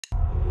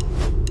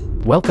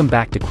Welcome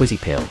back to Quizzy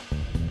Pill.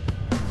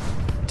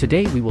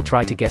 Today we will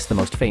try to guess the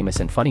most famous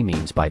and funny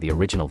memes by the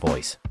original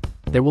voice.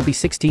 There will be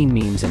 16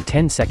 memes and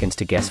 10 seconds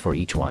to guess for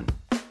each one.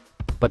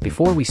 But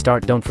before we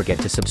start, don't forget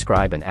to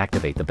subscribe and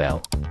activate the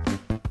bell.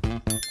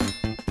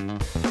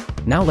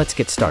 Now let's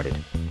get started.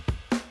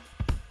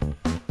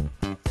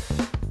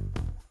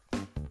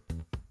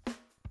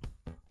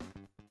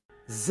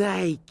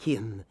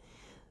 Zaikin,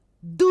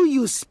 do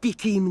you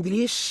speak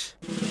English?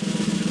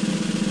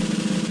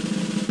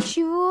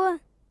 Чего?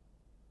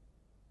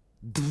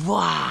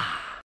 Два.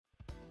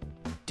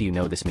 Do you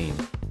know this meme?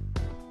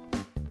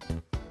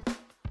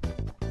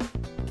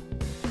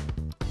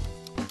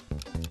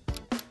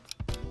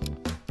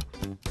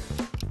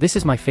 This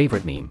is my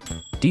favorite meme.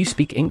 Do you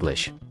speak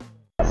English?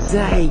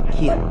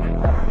 Zaikin,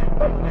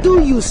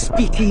 do you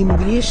speak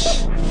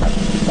English?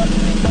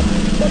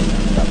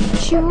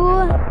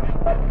 Чего?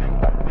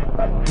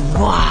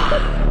 Два.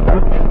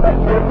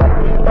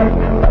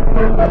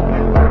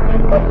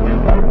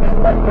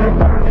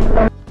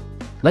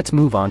 Let's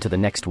move on to the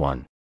next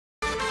one.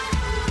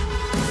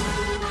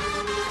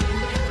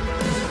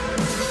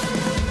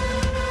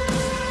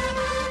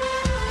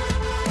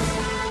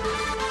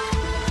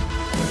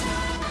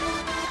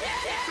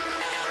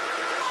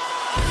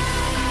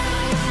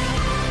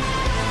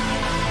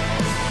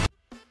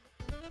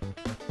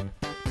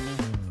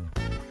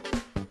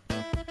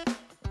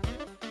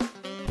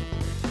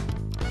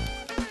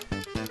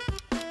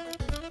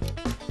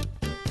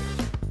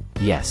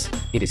 Yes,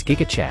 it is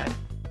Giga Chad.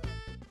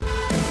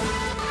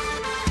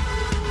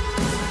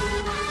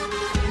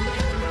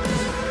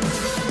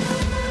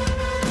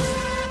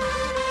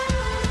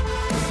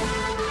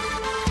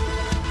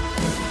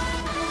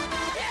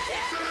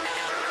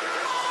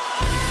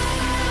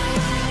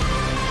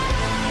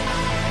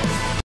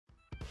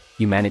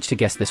 You managed to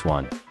guess this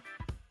one.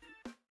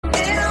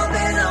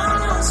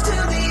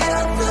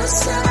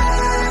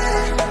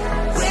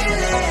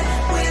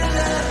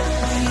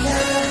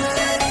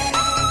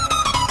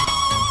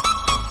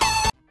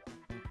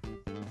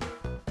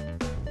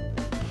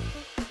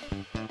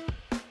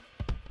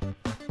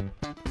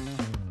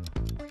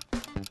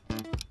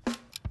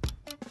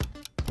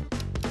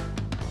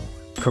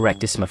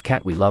 Correct, Ism of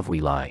Cat, we love, we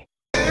lie.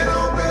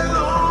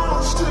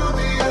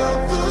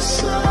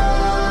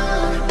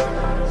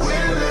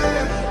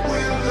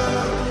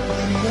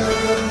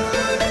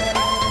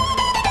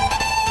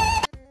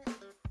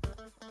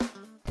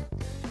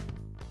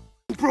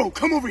 Bro,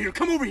 come over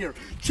here.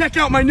 Check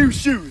out my new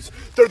shoes.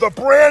 They're the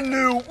brand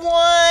new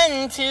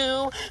 1,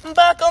 2,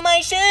 buckle my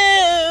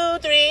shoe.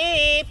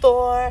 3,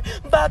 4,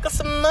 buckle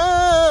some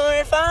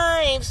more.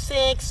 5,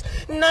 6,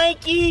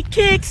 Nike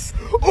kicks.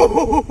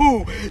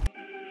 Oh!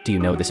 Do you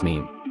know this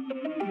meme?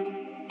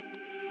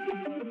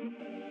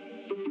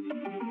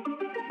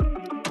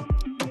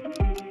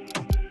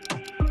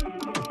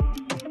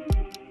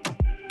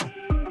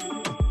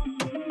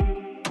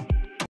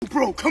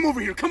 Bro, come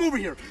over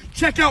here.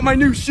 Check out my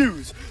new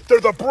shoes.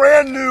 They're the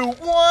brand new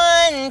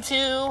 1,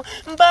 2,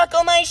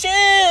 buckle my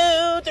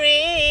shoe.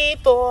 3,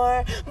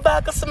 4,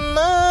 buckle some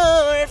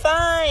more.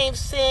 5,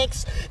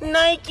 6,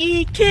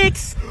 Nike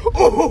kicks.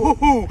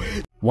 Oh!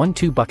 1,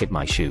 2, bucket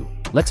my shoe.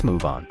 Let's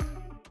move on.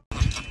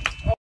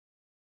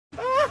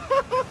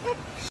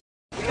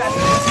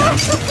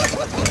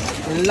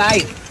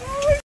 Life.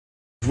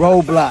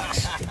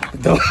 Roblox.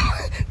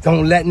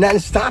 Don't let nothing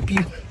stop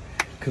you.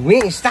 Cause we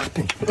ain't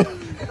stopping.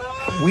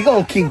 We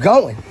gonna keep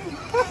going.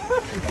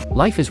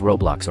 Life is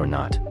Roblox or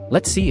not.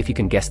 Let's see if you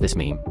can guess this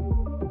meme.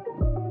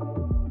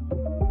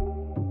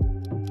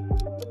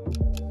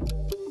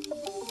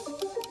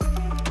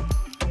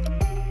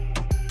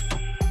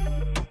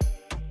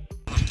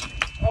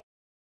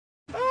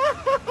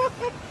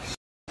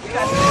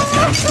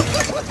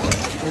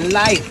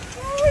 Life.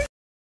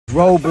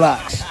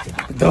 Roblox.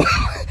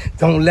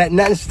 Don't let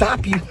nothing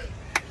stop you.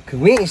 Cause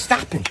we ain't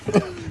stopping.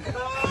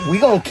 We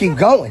gonna keep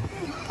going.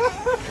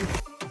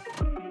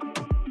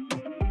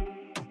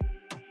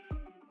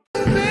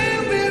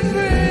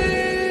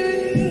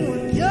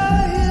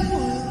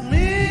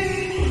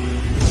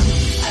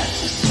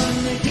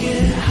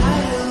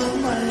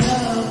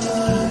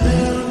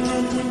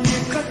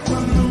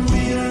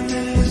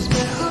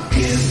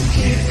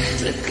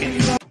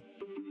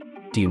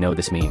 Do you know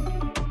this meme?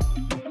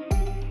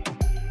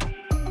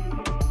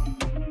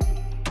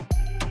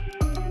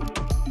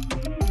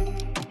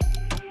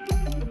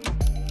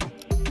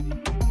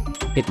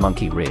 Hit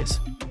Monkey Riz.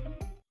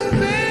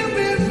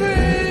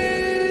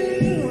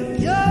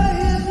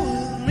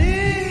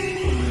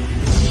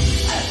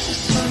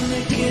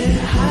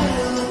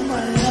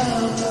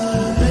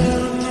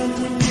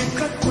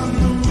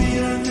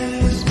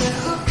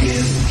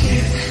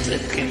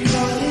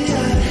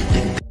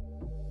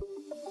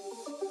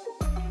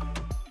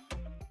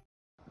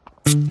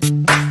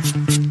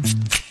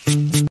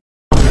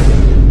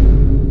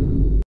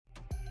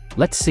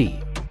 Let's see.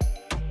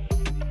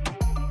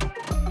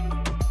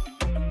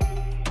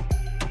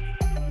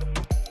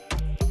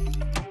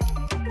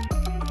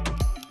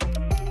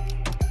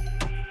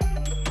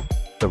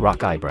 The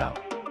Rock Eyebrow.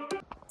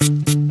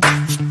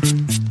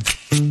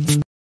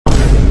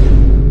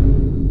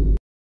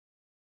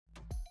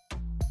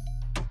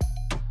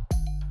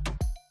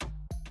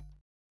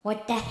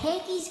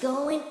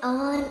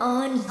 going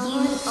on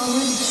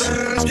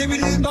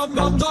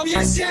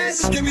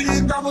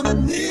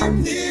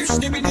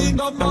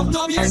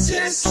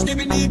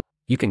you?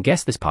 You can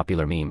guess this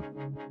popular meme.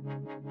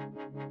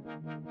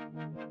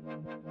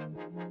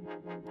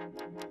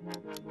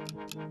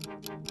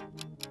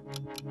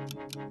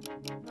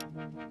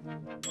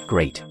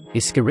 Great.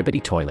 Is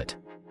Skiribity Toilet.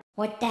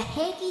 What the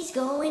heck is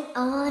going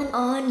on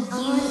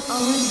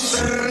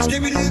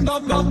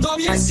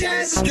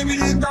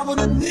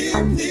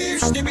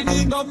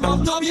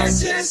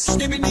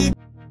you?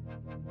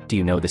 Do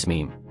you know this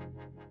meme?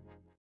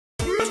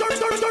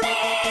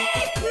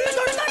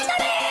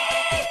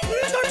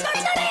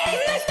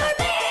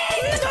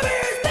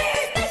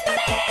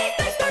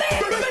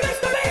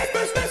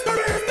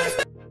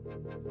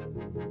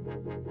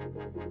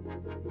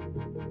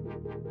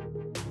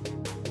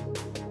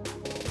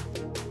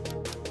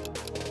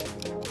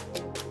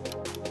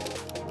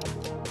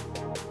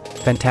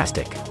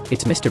 Fantastic.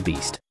 It's Mr.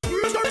 Beast.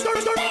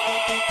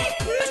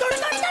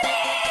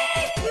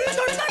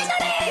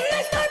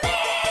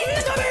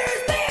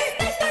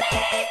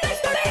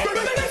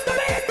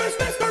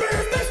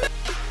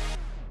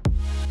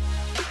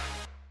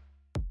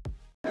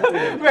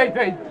 Wait,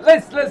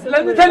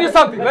 let me tell you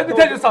something. All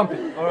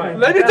right.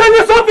 Let me tell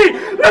you something.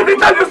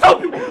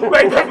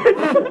 Wait.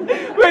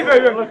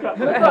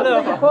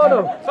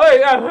 Sorry,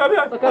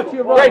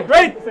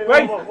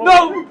 wait.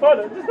 No.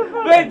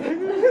 Wait.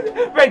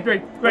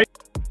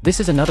 This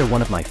is another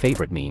one of my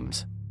favorite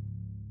memes.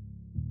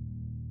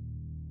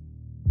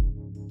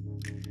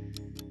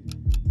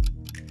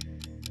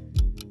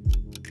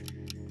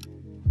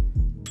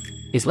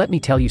 Is let me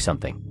tell you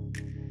something.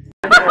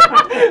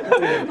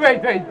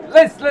 Wait.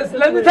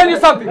 Let me tell you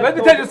something.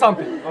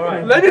 All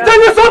right. Let me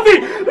tell you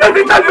something.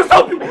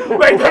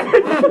 Wait.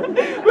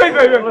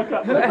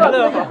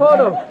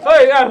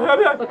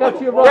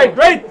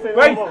 Sorry,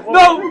 wait.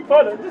 No.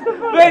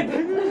 Wait.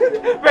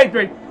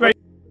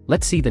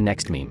 Let's see the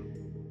next meme.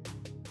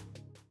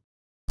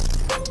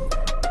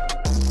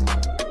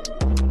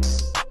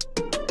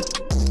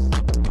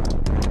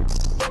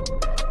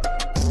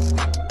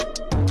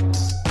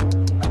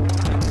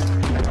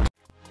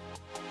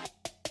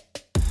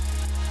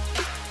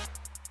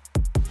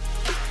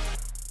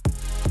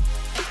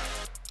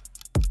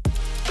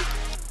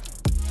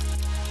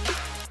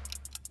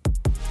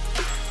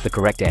 The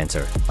correct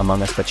answer,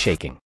 Among Us but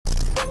shaking.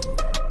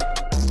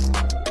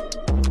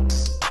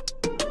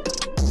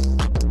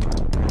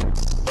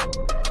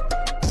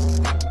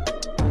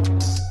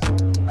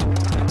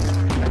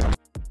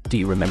 Do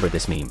you remember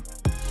this meme?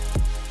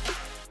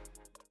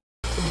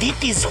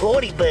 This is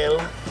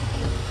horrible.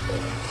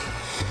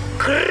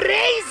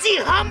 Crazy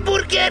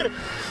hamburger.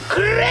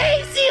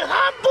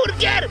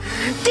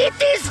 This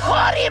is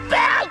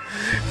horrible.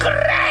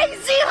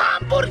 Crazy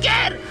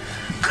hamburger.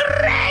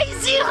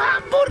 Crazy.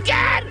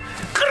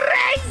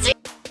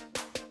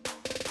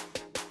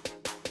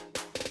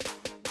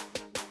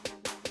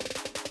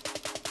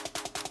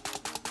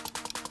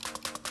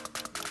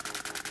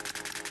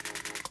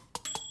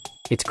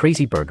 It's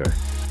Crazy Burger.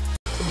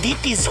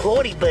 This is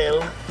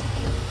horrible.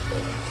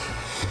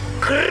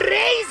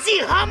 Crazy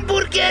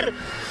hamburger.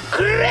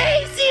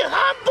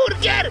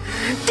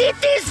 This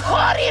is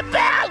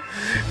horrible.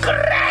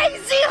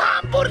 Crazy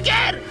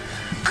hamburger.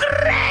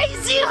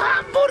 Crazy.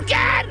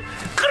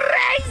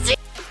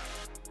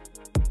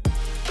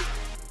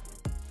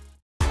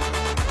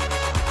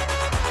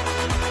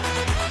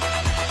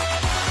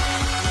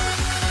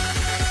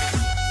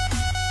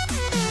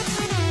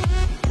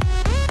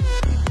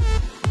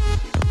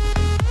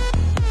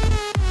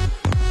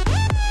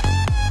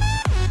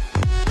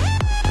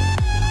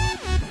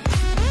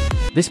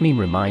 This meme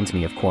reminds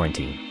me of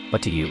quarantine,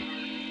 but to you?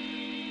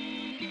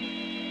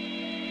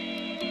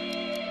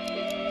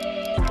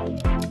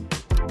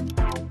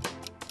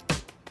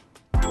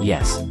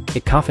 Yes,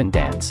 it coffin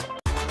dance.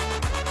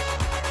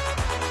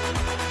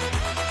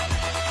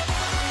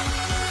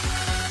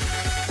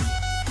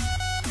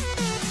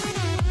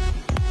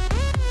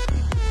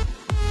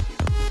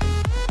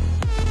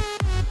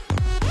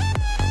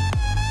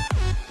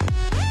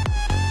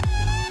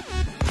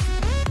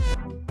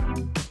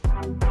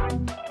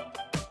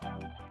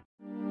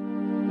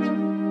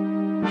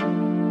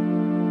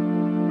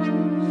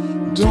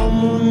 Dans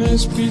mon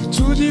esprit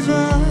tout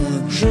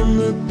divague, je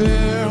me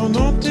perds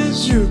dans tes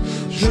yeux,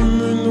 je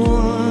me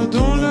noie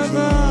dans la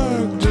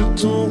vague de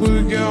ton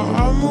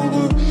regard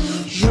amoureux,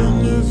 je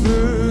ne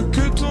veux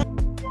que ton...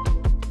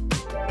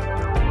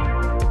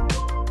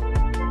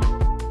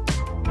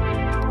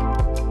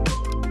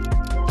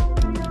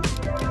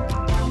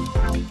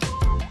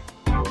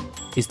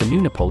 Is the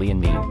new Napoleon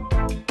meme.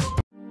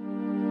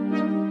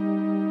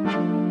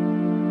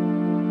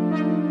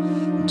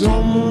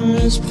 Dans mon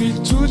esprit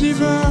tout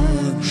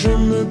divague, je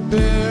me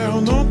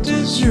perds dans tes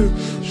yeux,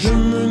 je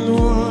me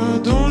noie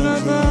dans la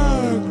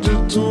vague de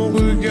ton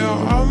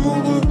regard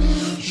amoureux,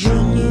 je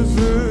ne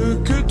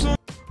veux que ton...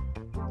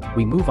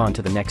 We move on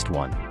to the next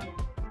one.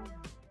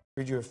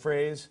 Read you a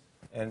phrase,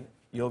 and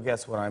you'll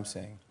guess what I'm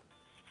saying.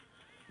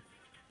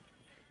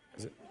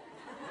 Is it?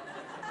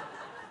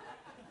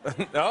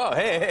 Oh,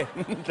 hey.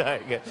 All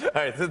right, good. All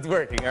right, so it's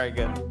working. All right,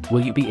 good. Will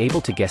you be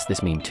able to guess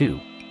this meme too?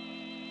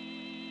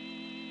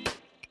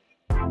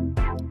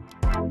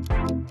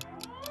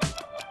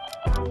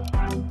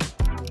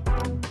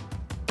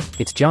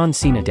 It's John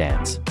Cena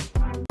dance.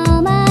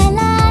 All my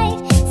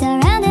life,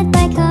 surrounded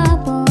by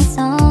couples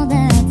all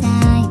the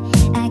time.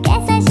 I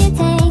guess I should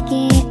take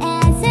it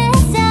as a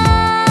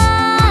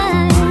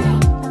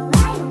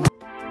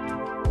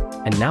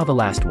sign. And now the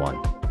last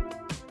one.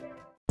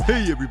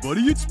 Hey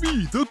everybody, it's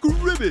me, the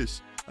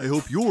Grimace. I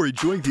hope you're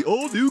enjoying the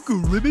all-new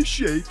Grimace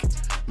shake.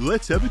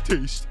 Let's have a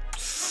taste.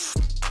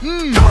 No,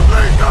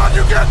 please, God,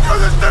 you can't do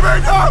this to me!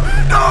 No!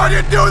 No, I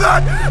didn't do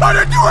that! I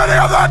didn't do any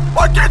of that!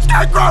 My kids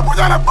can't grow up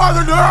without a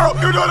father! No!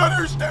 You don't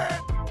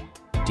understand!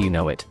 Do you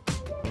know it?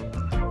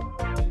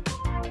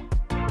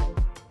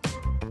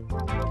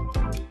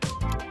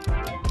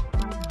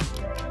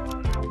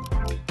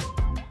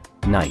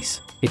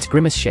 Nice. It's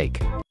Grimace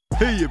Shake.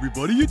 Hey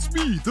everybody, it's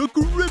me, the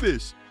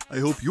Grimace. I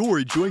hope you're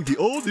enjoying the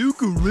all-new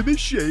Grimace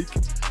shake.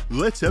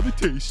 Let's have a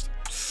taste.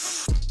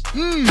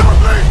 No,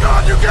 please,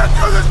 God, you can't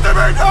do this to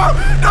me! No!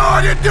 No,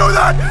 I didn't do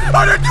that!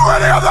 I didn't do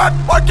any of that!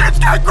 My kids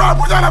can't grow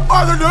up without a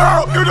father!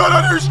 No! You don't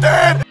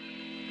understand!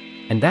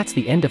 And that's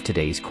the end of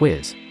today's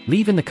quiz.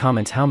 Leave in the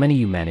comments how many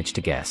you managed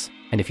to guess,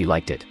 and if you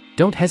liked it,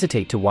 don't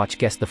hesitate to watch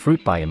Guess the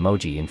Fruit by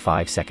emoji in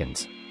 5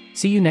 seconds.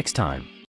 See you next time.